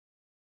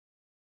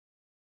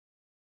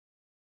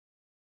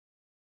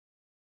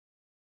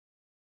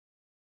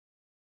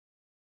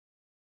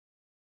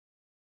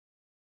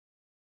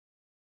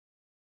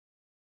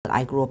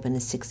I grew up in the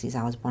 60s.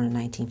 I was born in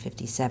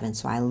 1957,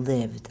 so I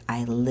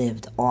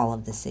lived all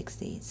of the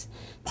 60s.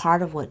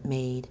 Part of what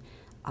made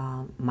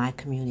my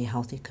community a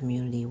healthy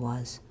community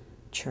was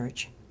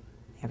church.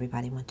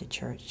 Everybody went to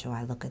church, so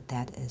I look at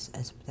that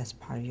as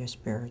part of your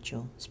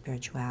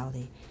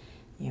spirituality,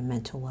 your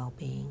mental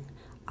well-being.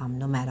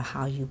 No matter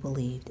how you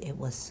believed, it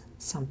was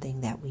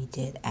something that we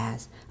did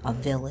as a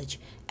village,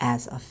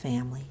 as a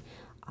family.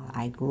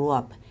 I grew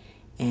up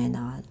in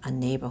a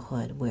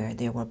neighborhood where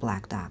there were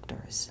black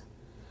doctors,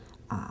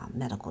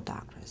 medical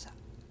doctors,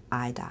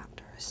 eye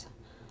doctors,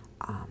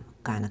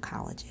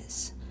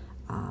 gynecologists,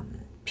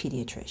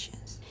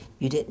 pediatricians.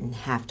 You didn't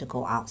have to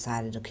go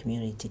outside of the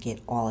community to get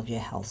all of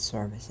your health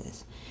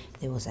services.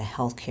 There was a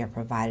health care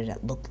provider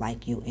that looked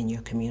like you in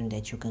your community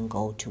that you can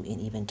go to and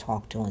even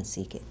talk to and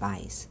seek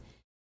advice.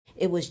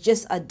 It was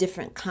just a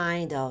different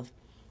kind of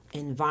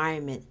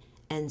environment,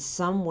 and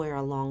somewhere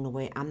along the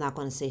way, I'm not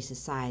going to say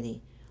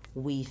society,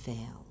 we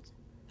failed.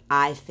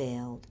 I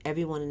failed.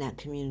 Everyone in that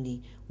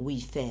community, we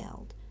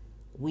failed.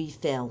 We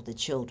failed the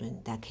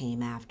children that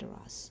came after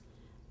us.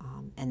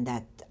 And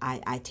that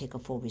I take a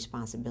full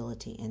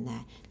responsibility in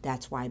that.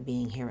 That's why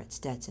being here at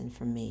Stetson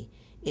for me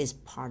is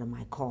part of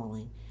my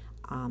calling.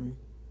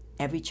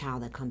 Every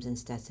child that comes in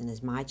Stetson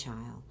is my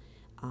child.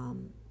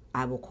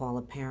 I will call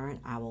a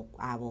parent. I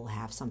will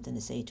have something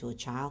to say to a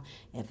child.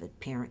 If a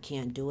parent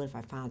can't do it, if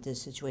I found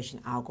this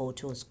situation, I'll go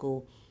to a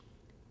school.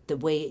 The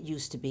way it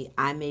used to be,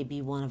 I may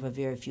be one of a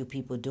very few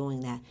people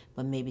doing that,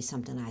 but maybe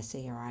something I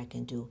say or I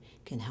can do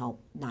can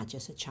help not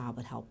just a child,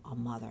 but help a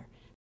mother.